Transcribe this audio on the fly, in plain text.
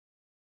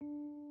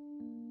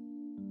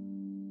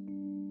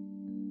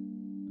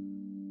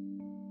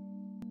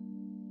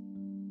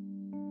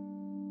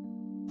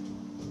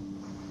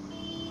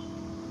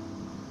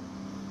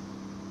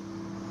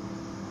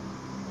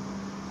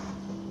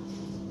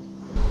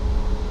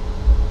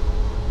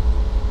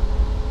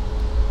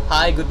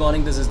Hi, good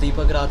morning. This is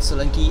Deepakraj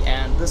Solanki,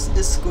 and this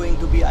is going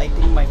to be, I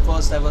think, my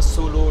first ever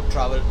solo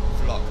travel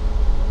vlog.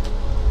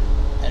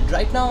 And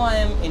right now I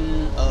am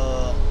in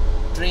a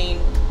train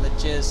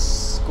which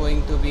is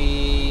going to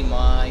be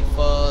my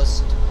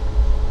first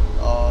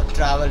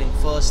travel in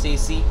first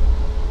AC,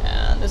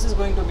 and this is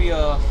going to be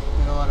a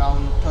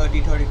around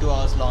 30-32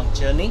 hours long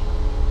journey.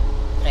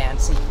 And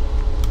see,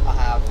 I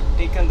have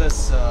taken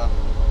this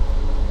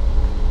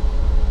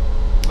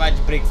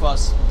veg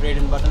breakfast, bread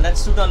and butter.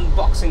 Let's do the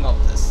unboxing of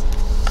this.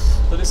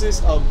 So this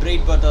is a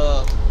bread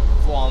butter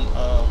from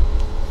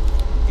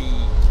the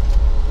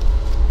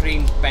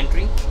train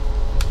pantry.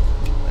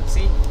 Let's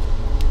see.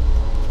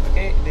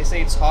 Okay, they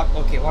say it's hot.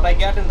 Okay, what I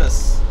get in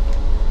this: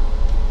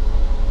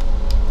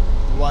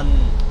 one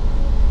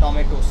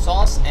tomato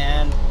sauce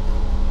and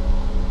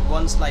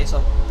one slice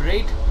of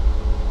bread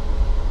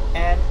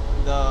and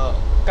the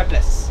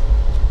cutlets.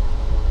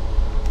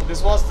 So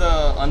this was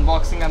the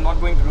unboxing. I'm not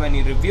going to do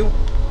any review.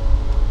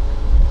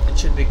 It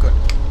should be good,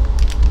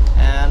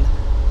 and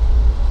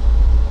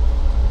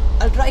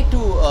I'll try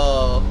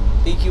to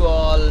take you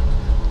all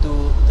to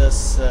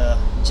this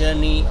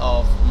journey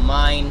of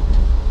mine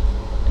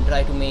and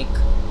try to make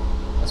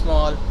a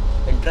small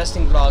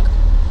interesting vlog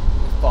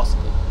if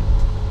possible.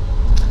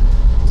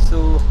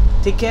 So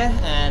take care,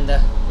 and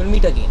we'll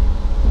meet again.